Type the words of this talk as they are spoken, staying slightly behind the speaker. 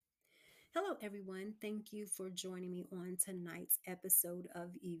Hello, everyone. Thank you for joining me on tonight's episode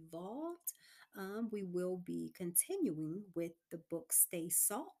of Evolved. We will be continuing with the book Stay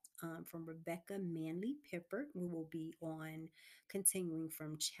Salt from Rebecca Manley Pippert. We will be on continuing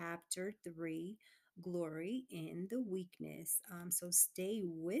from chapter 3, Glory in the Weakness. So stay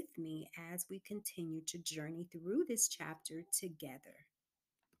with me as we continue to journey through this chapter together.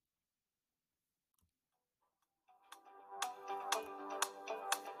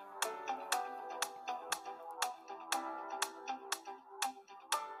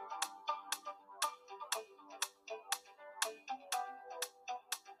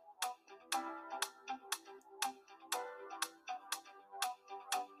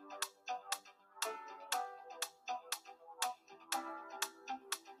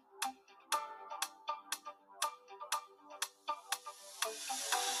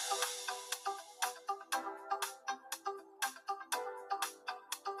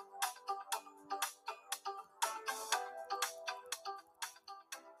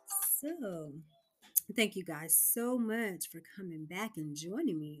 So, thank you guys so much for coming back and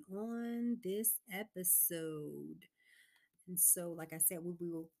joining me on this episode. And so, like I said, we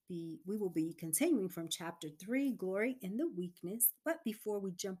will be continuing from chapter 3, Glory in the Weakness. But before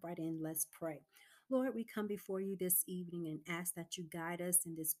we jump right in, let's pray. Lord, we come before you this evening and ask that you guide us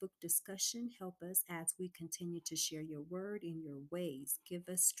in this book discussion. Help us as we continue to share your word in your ways. Give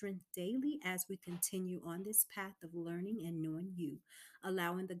us strength daily as we continue on this path of learning and knowing you,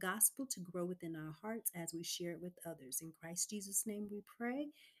 allowing the gospel to grow within our hearts as we share it with others. In Christ Jesus' name we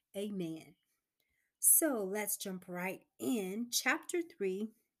pray. Amen. So let's jump right in. Chapter 3,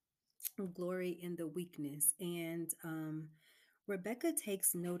 Glory in the Weakness. And Rebecca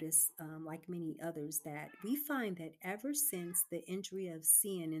takes notice, like many others, that we find that ever since the entry of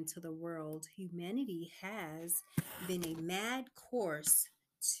sin into the world, humanity has been a mad course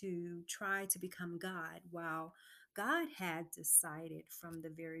to try to become God, while God had decided from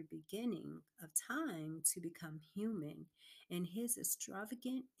the very beginning of time to become human. And his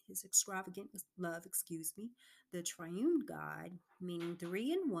extravagant love, the triune God, meaning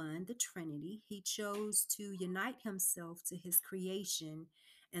three in one, the Trinity, he chose to unite himself to his creation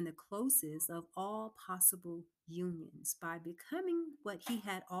and the closest of all possible unions by becoming what he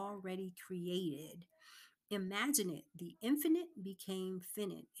had already created. Imagine it, the infinite became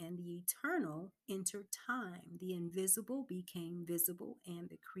finite, and the eternal entered time. The invisible became visible, and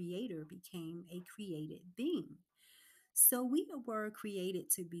the creator became a created being. So we were created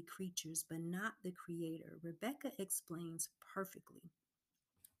to be creatures, but not the creator. Rebecca explains perfectly.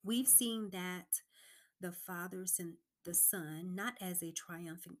 We've seen that the Father sent the Son not as a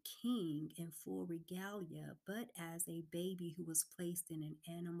triumphant king in full regalia, but as a baby who was placed in an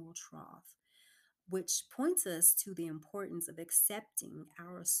animal trough, which points us to the importance of accepting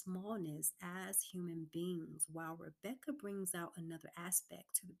our smallness as human beings. While Rebecca brings out another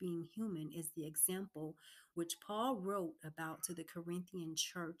aspect to being human is the example which Paul wrote about to the Corinthian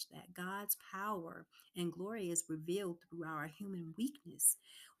church, that God's power and glory is revealed through our human weakness,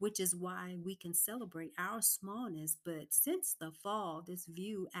 which is why we can celebrate our smallness. But since the fall, this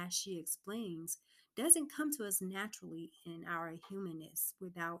view, as she explains, doesn't come to us naturally in our humanness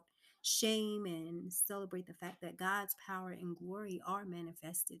without shame, and celebrate the fact that God's power and glory are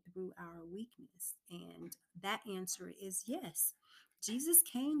manifested through our weakness. And that answer is yes. Jesus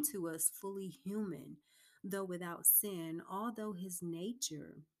came to us fully human, though without sin, although his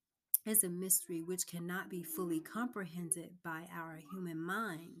nature is a mystery which cannot be fully comprehended by our human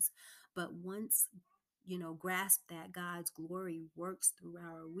minds. But once grasp that God's glory works through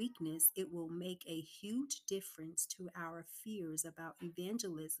our weakness, it will make a huge difference to our fears about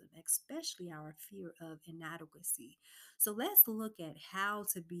evangelism, especially our fear of inadequacy. So let's look at how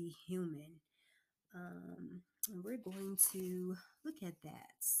to be human. And we're going to look at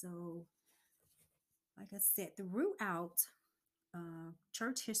that. So, like I said, throughout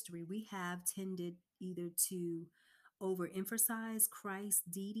church history, we have tended either to overemphasize Christ's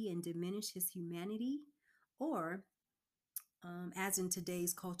deity and diminish his humanity, or as in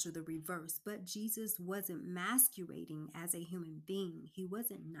today's culture, the reverse. But Jesus wasn't masquerading as a human being. He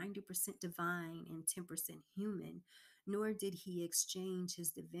wasn't 90% divine and 10% human, nor did he exchange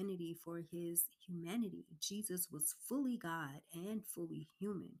his divinity for his humanity. Jesus was fully God and fully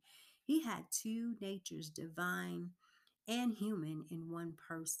human. He had two natures, divine and human, in one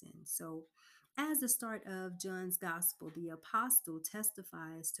person. So, as the start of John's gospel, the apostle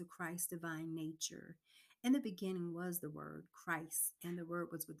testifies to Christ's divine nature. In the beginning was the Word, Christ, and the Word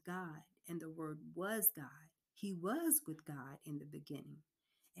was with God, and the Word was God. He was with God in the beginning.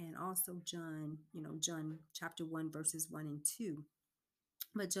 And also John chapter 1, verses 1 and 2.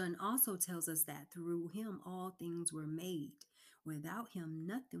 But John also tells us that through him all things were made. Without him,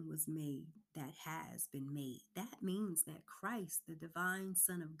 nothing was made that has been made. That means that Christ, the divine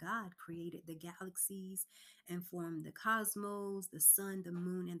Son of God, created the galaxies and formed the cosmos, the sun, the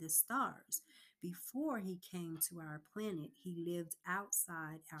moon, and the stars. Before he came to our planet, he lived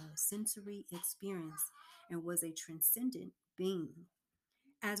outside our sensory experience and was a transcendent being.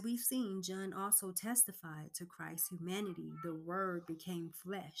 As we've seen, John also testified to Christ's humanity. The Word became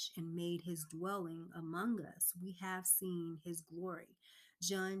flesh and made his dwelling among us. We have seen his glory.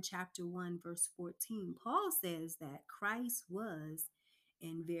 John chapter 1, verse 14, Paul says that Christ was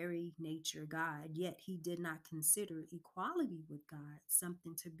in very nature God, yet he did not consider equality with God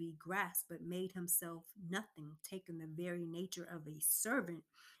something to be grasped, but made himself nothing, taking the very nature of a servant,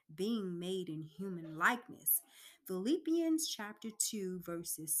 being made in human likeness. Philippians chapter 2,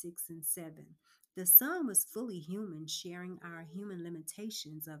 verses 6 and 7. The Son was fully human, sharing our human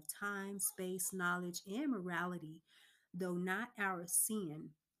limitations of time, space, knowledge, and morality, though not our sin,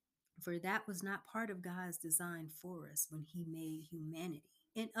 for that was not part of God's design for us when he made humanity.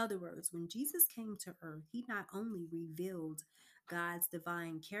 In other words, when Jesus came to earth, he not only revealed God's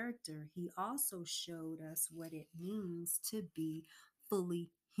divine character, he also showed us what it means to be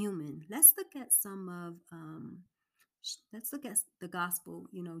fully human. Let's look at the gospel.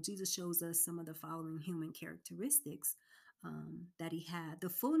 Jesus shows us some of the following human characteristics that he had: the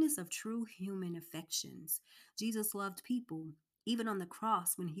fullness of true human affections. Jesus loved people. Even on the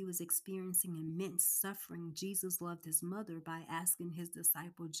cross, when he was experiencing immense suffering, Jesus loved his mother by asking his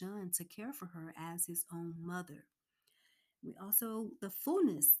disciple John to care for her as his own mother. We also, the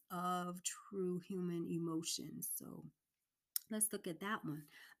fullness of true human emotions. So let's look at that one.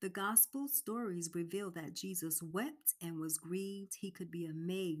 The gospel stories reveal that Jesus wept and was grieved. He could be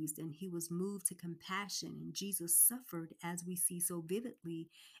amazed and he was moved to compassion. And Jesus suffered, as we see so vividly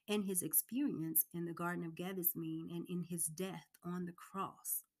in his experience in the Garden of Gethsemane and in his death on the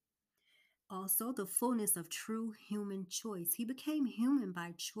cross. Also, the fullness of true human choice. He became human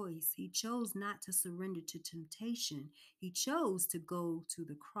by choice. He chose not to surrender to temptation, he chose to go to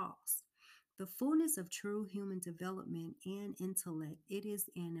the cross. The fullness of true human development and intellect. It is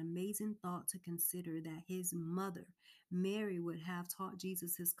an amazing thought to consider that his mother, Mary, would have taught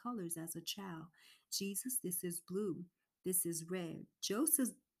Jesus his colors as a child. Jesus, this is blue, this is red. Joseph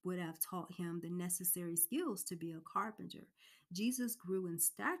would have taught him the necessary skills to be a carpenter. Jesus grew in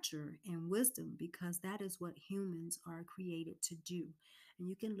stature and wisdom because that is what humans are created to do. And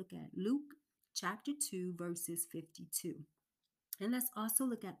you can look at Luke chapter 2, verses 52. And let's also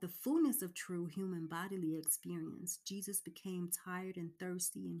look at the fullness of true human bodily experience. Jesus became tired and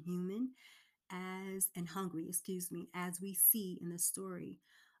thirsty and human and hungry, as we see in the story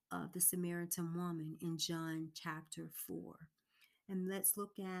of the Samaritan woman in John chapter 4. And let's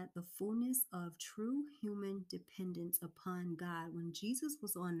look at the fullness of true human dependence upon God. When Jesus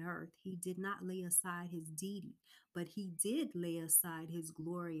was on earth, he did not lay aside his deity, but he did lay aside his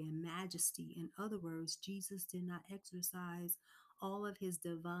glory and majesty. In other words, Jesus did not exercise all of his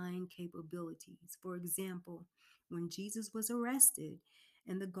divine capabilities. For example, when Jesus was arrested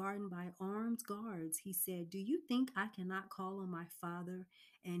in the garden by armed guards, he said, "Do you think I cannot call on my Father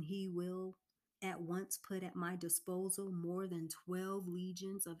and he will at once put at my disposal more than 12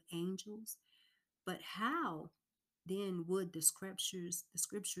 legions of angels? But how then would the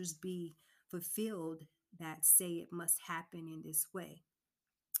scriptures be fulfilled that say it must happen in this way?"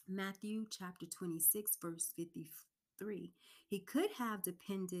 Matthew chapter 26, verse 53. He could have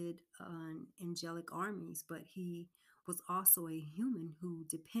depended on angelic armies, but he was also a human who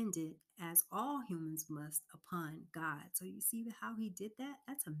depended, as all humans must, upon God. So you see how he did that?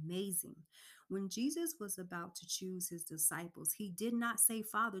 That's amazing. When Jesus was about to choose his disciples, he did not say,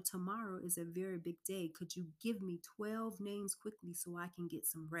 "Father, tomorrow is a very big day. Could you give me 12 names quickly so I can get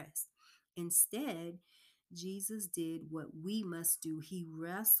some rest?" Instead, Jesus did what we must do. He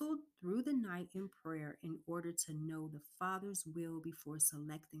wrestled through the night in prayer in order to know the Father's will before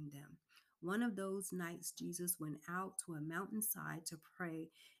selecting them. One of those nights, Jesus went out to a mountainside to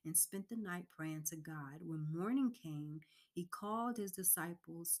pray and spent the night praying to God. When morning came, he called his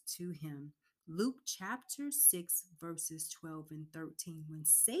disciples to him. Luke chapter 6, verses 12 and 13. When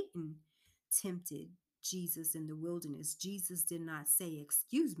Satan tempted Jesus in the wilderness, Jesus did not say,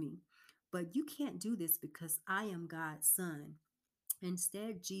 "Excuse me, but you can't do this because I am God's son."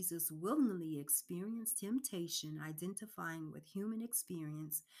 Instead, Jesus willingly experienced temptation, identifying with human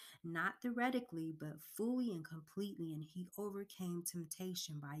experience, not theoretically, but fully and completely. And he overcame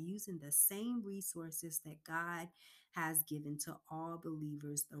temptation by using the same resources that God has given to all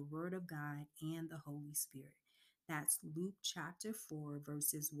believers: the Word of God and the Holy Spirit. That's Luke chapter 4,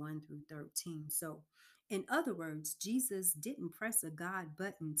 verses 1 through 13. So, in other words, Jesus didn't press a God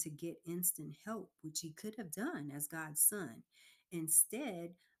button to get instant help, which he could have done as God's son.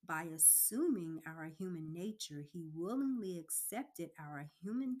 Instead, by assuming our human nature, he willingly accepted our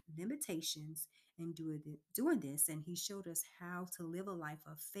human limitations and doing this, and he showed us how to live a life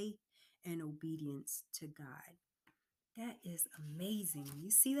of faith and obedience to God. That is amazing.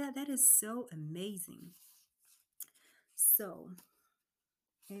 You see that? That is so amazing. So,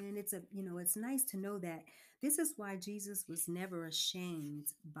 and it's nice to know that this is why Jesus was never ashamed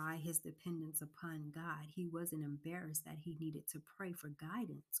by his dependence upon God. He wasn't embarrassed that he needed to pray for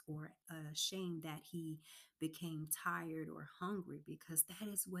guidance or ashamed that he became tired or hungry, because that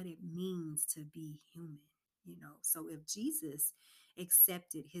is what it means to be human. So if Jesus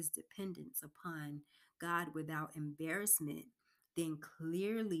accepted his dependence upon God without embarrassment, then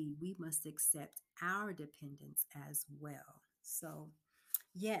clearly we must accept our dependence as well. So,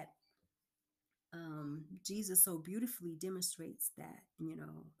 yet, Jesus so beautifully demonstrates that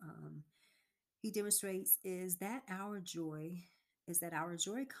he demonstrates is that our joy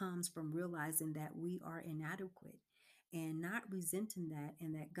comes from realizing that we are inadequate and not resenting that,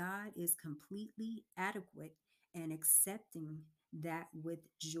 and that God is completely adequate, and accepting that with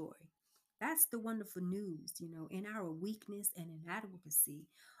joy. That's the wonderful news. In our weakness and inadequacy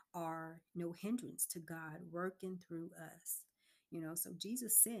are no hindrance to God working through us. So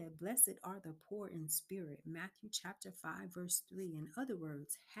Jesus said, "Blessed are the poor in spirit," Matthew chapter 5, verse 3. In other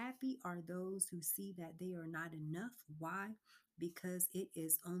words, happy are those who see that they are not enough. Why? Because it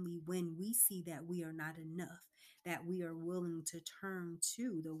is only when we see that we are not enough that we are willing to turn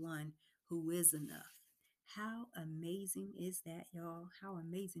to the one who is enough. How amazing is that, y'all? How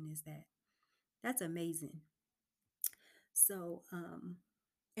amazing is that? That's amazing. So,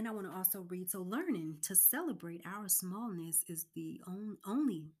 and I want to also read. So, learning to celebrate our smallness is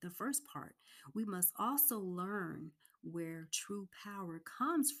only the first part. We must also learn where true power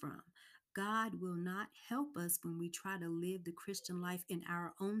comes from. God will not help us when we try to live the Christian life in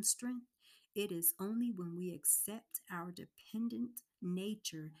our own strength. It is only when we accept our dependent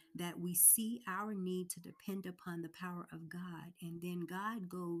nature that we see our need to depend upon the power of God, and then God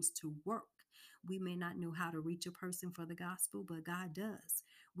goes to work. We may not know how to reach a person for the gospel, but God does.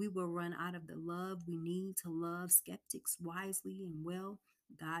 We will run out of the love we need to love skeptics wisely and well.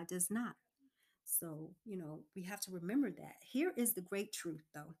 God does not. So, we have to remember that. Here is the great truth,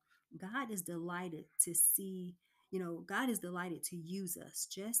 though. God is delighted to see, God is delighted to use us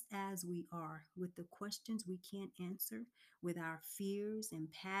just as we are, with the questions we can't answer, with our fears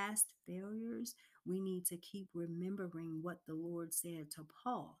and past failures. We need to keep remembering what the Lord said to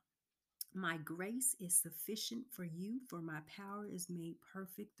Paul. My grace is sufficient for you, for my power is made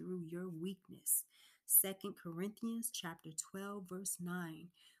perfect through your weakness. Second Corinthians chapter 12, verse 9.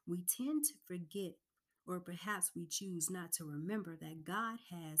 We tend to forget, or perhaps we choose not to remember, that God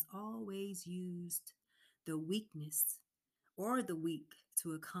has always used the weakness or the weak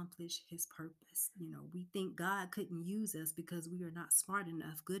to accomplish his purpose. We think God couldn't use us because we are not smart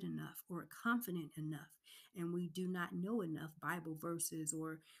enough, good enough, or confident enough, and we do not know enough Bible verses,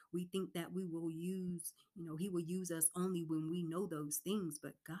 or we think that he will use us only when we know those things.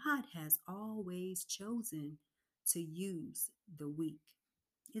 But God has always chosen to use the weak.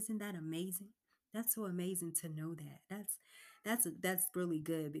 Isn't that amazing? That's so amazing to know that. That's really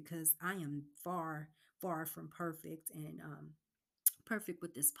good, because I am far from perfect, and perfect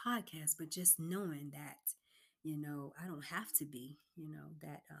with this podcast, but just knowing that, I don't have to be,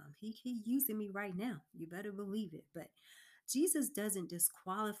 that he using me right now. You better believe it. But Jesus doesn't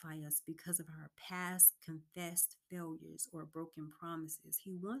disqualify us because of our past confessed failures or broken promises.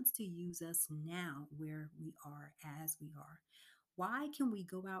 He wants to use us now, where we are, as we are. Why can we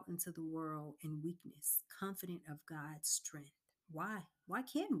go out into the world in weakness, confident of God's strength? Why? Why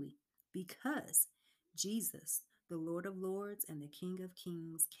can we? Because Jesus, the Lord of Lords and the King of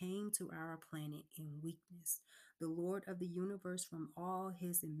Kings, came to our planet in weakness. The Lord of the universe, from all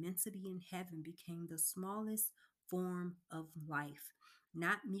his immensity in heaven, became the smallest form of life,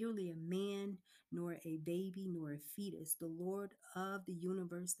 not merely a man, nor a baby, nor a fetus. The Lord of the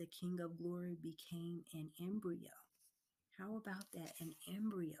universe, the King of glory, became an embryo. How about that? An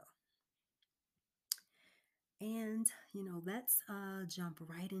embryo. And, let's jump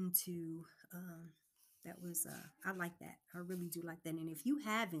right into that was, I like that. I really do like that. And if you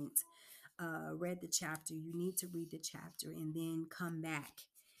haven't read the chapter, you need to read the chapter and then come back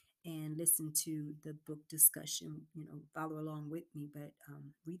and listen to the book discussion, follow along with me. But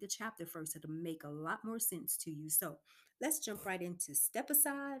read the chapter first. It'll make a lot more sense to you. So let's jump right into Step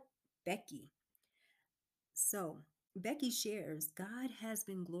Aside, Becky. So Becky shares God has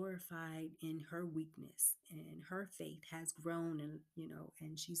been glorified in her weakness, and her faith has grown,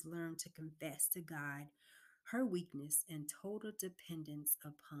 and she's learned to confess to God her weakness and total dependence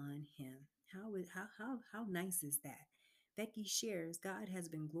upon him. How nice is that? Becky shares God has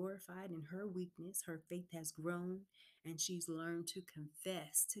been glorified in her weakness, her faith has grown, and she's learned to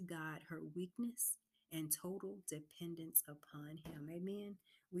confess to God her weakness and total dependence upon him. Amen.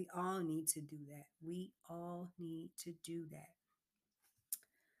 We all need to do that. We all need to do that.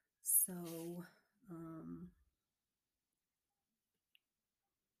 So, um,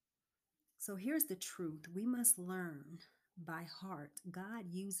 So here's the truth. We must learn by heart. God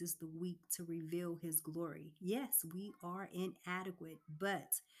uses the weak to reveal his glory. Yes, we are inadequate,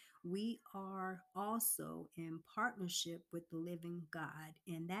 but we are also in partnership with the living God.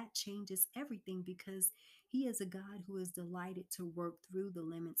 And that changes everything because he is a God who is delighted to work through the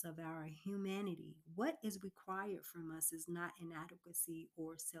limits of our humanity. What is required from us is not inadequacy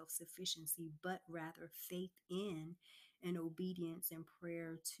or self sufficiency, but rather faith in and obedience and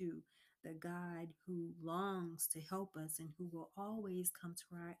prayer to the God who longs to help us and who will always come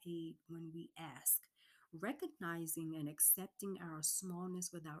to our aid when we ask. Recognizing and accepting our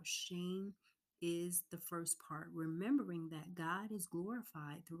smallness without shame is the first part. Remembering that God is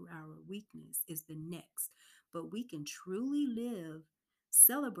glorified through our weakness is the next. But we can truly live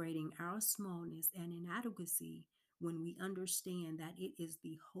celebrating our smallness and inadequacy when we understand that it is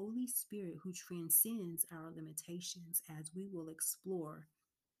the Holy Spirit who transcends our limitations, as we will explore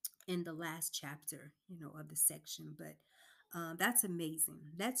in the last chapter, of the section. But that's amazing.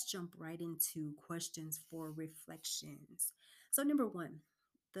 Let's jump right into questions for reflections. So, number one,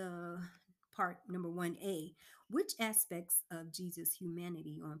 the part number 1A, which aspects of Jesus'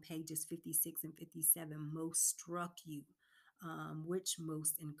 humanity on pages 56 and 57 most struck you? Which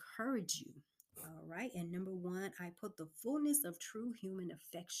most encourage you? All right. And number one, I put the fullness of true human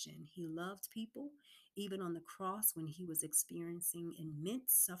affection. He loved people. Even on the cross, when he was experiencing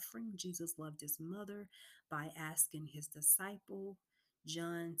immense suffering, Jesus loved his mother by asking his disciple,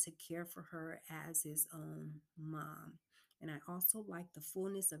 John, to care for her as his own mom. And I also like the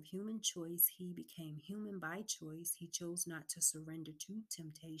fullness of human choice. He became human by choice. He chose not to surrender to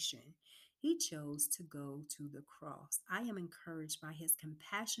temptation. He chose to go to the cross. I am encouraged by his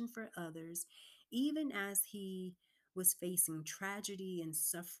compassion for others, even as he was facing tragedy and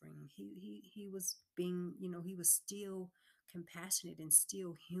suffering. He was being, he was still compassionate and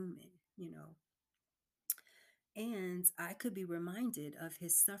still human, And I could be reminded of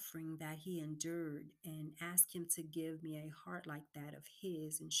his suffering that he endured and ask him to give me a heart like that of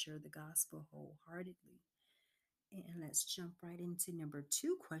his and share the gospel wholeheartedly. And let's jump right into number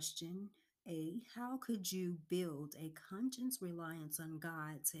two question. How could you build a conscious reliance on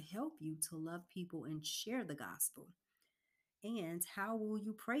God to help you to love people and share the gospel? And how will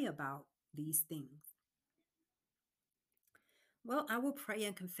you pray about these things? Well, I will pray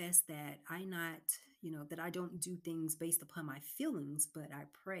and confess that that I don't do things based upon my feelings, but I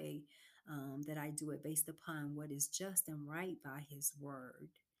pray that I do it based upon what is just and right by his word.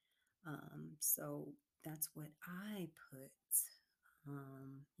 So that's what I put,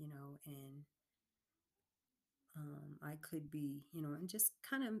 and I could be, and just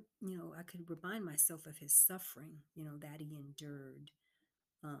kind of, I could remind myself of his suffering, that he endured,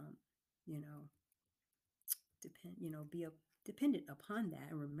 um, you know, be dependent upon that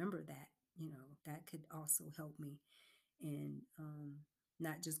and remember that, that could also help me in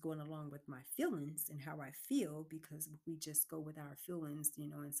not just going along with my feelings and how I feel, because if we just go with our feelings,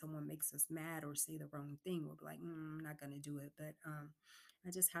 and someone makes us mad or say the wrong thing, we'll be like, I'm not going to do it. But I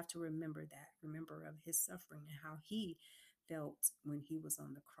just have to remember of his suffering and how he felt when he was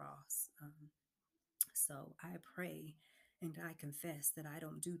on the cross. So I pray and I confess that I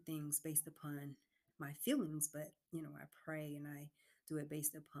don't do things based upon my feelings, but I pray and I do it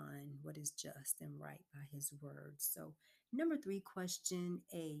based upon what is just and right by his word. So, number three question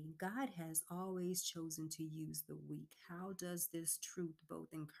A, God has always chosen to use the weak. How does this truth both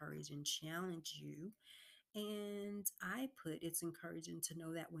encourage and challenge you? And I put, it's encouraging to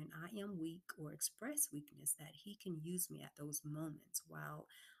know that when I am weak or express weakness, that he can use me at those moments. While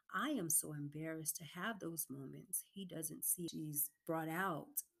I am so embarrassed to have those moments, he doesn't see she's brought out,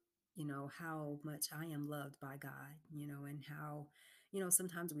 how much I am loved by God, and how,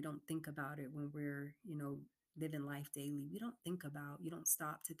 sometimes we don't think about it when we're, living life daily. We don't think about, you don't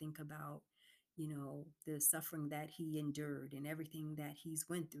stop to think about, the suffering that he endured and everything that he's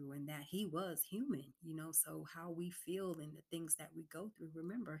went through, and that he was human, so how we feel and the things that we go through,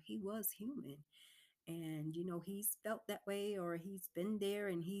 remember he was human. And he's felt that way, or he's been there,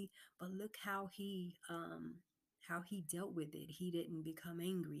 and but look how he dealt with it. He didn't become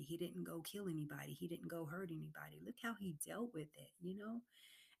angry. He didn't go kill anybody. He didn't go hurt anybody. Look how he dealt with it. And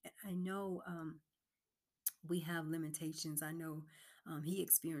I know we have limitations. I know he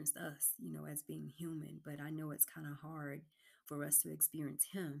experienced us, as being human, but I know it's kind of hard for us to experience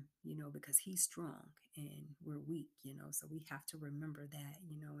him, because he's strong and we're weak, so we have to remember that,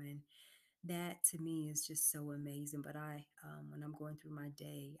 and that to me is just so amazing. But when I'm going through my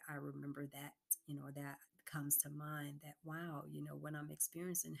day, I remember that, that comes to mind, that wow, when I'm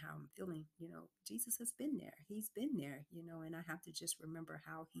experiencing how I'm feeling, Jesus has been there. He's been there, and I have to just remember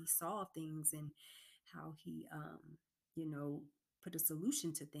how he saw things, and how he, you know, put a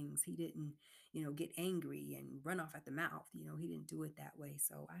solution to things. He didn't, get angry and run off at the mouth. He didn't do it that way.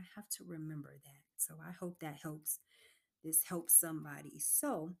 So I have to remember that. So I hope that helps. This helps somebody.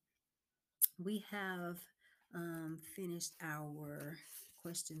 So we have finished our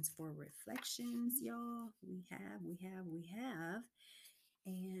questions for reflections, y'all. We have.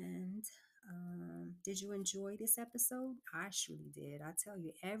 And did you enjoy this episode? I surely did. I tell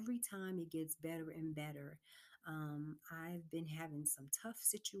you, every time it gets better and better. I've been having some tough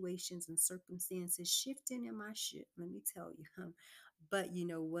situations and circumstances shifting in my ship, let me tell you. But you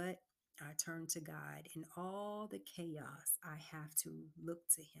know what? I turn to God. In all the chaos, I have to look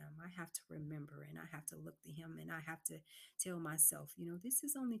to Him. I have to remember, and I have to look to Him, and I have to tell myself, this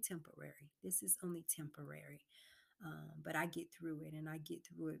is only temporary. This is only temporary. But I get through it, and I get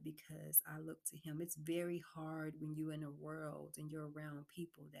through it because I look to him. It's very hard when you're in a world and you're around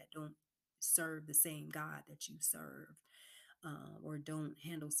people that don't serve the same God that you serve, or don't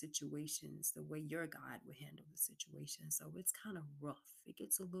handle situations the way your God would handle the situation. So it's kind of rough. It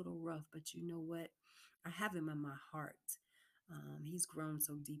gets a little rough, but you know what? I have him in my heart. He's grown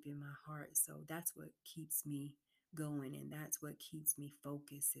so deep in my heart. So that's what keeps me going, and that's what keeps me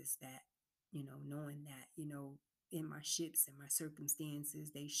focused, is that, knowing that, in my ships and my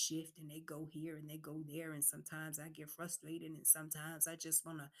circumstances, they shift and they go here and they go there. And sometimes I get frustrated, and sometimes I just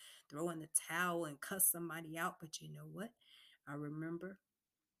want to throw in the towel and cuss somebody out. But you know what? I remember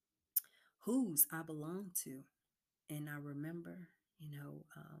whose I belong to, and I remember,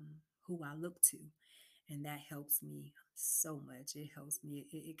 who I look to, and that helps me so much. It helps me.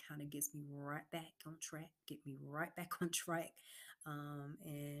 It kind of gets me right back on track, get me right back on track,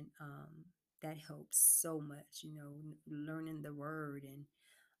 and that helps so much. Learning the word, and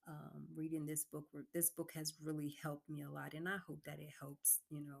reading this book. This book has really helped me a lot, and I hope that it helps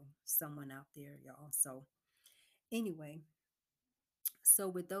someone out there, y'all. So anyway, so,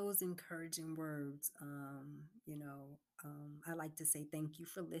 with those encouraging words, I like to say thank you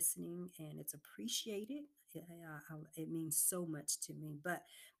for listening, and it's appreciated. It means so much to me. But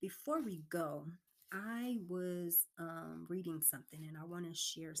before we go, I was reading something, and I want to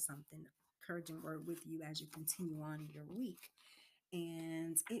share something, encouraging word with you as you continue on in your week.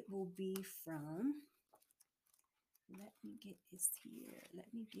 And it will be from, let me get this here.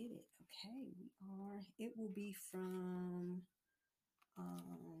 Let me get it. Okay, it will be from,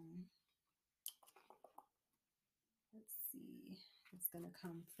 um, let's see, it's going to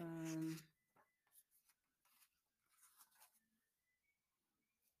come from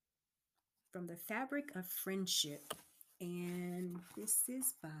The Fabric of Friendship. And this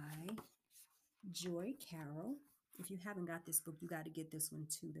is by Joy Carroll. If you haven't got this book, you got to get this one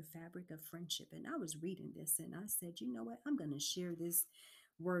too, The Fabric of Friendship. And I was reading this, and I said, you know what? I'm going to share this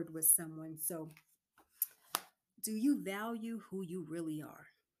word with someone. So, do you value who you really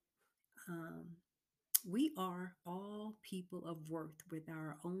are? Um, We are all people of worth with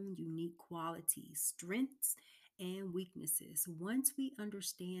our own unique qualities, strengths, and weaknesses. Once we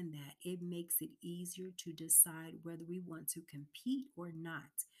understand that, it makes it easier to decide whether we want to compete or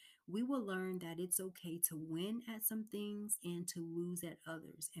not. We will learn that it's okay to win at some things and to lose at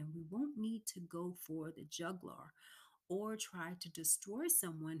others, and we won't need to go for the juggler or try to destroy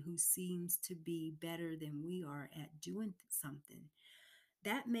someone who seems to be better than we are at doing something.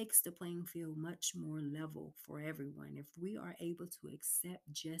 That makes the playing field much more level for everyone. If we are able to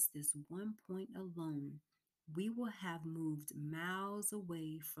accept just this one point alone, we will have moved miles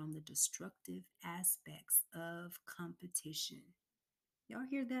away from the destructive aspects of competition. Y'all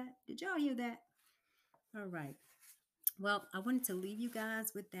hear that? Did y'all hear that? All right. Well, I wanted to leave you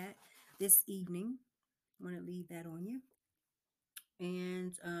guys with that this evening. I want to leave that on you.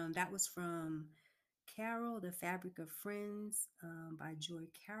 And that was from Carol, The Fabric of Friends, by Joy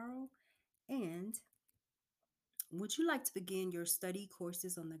Carroll. And would you like to begin your study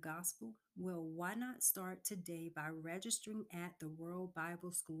courses on the gospel? Well, why not start today by registering at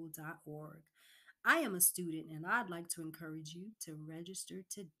theworldbibleschool.org? I am a student and I'd like to encourage you to register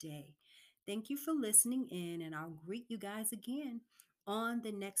today. Thank you for listening in, and I'll greet you guys again on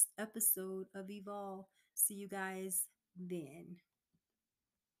the next episode of Evolve. See you guys then.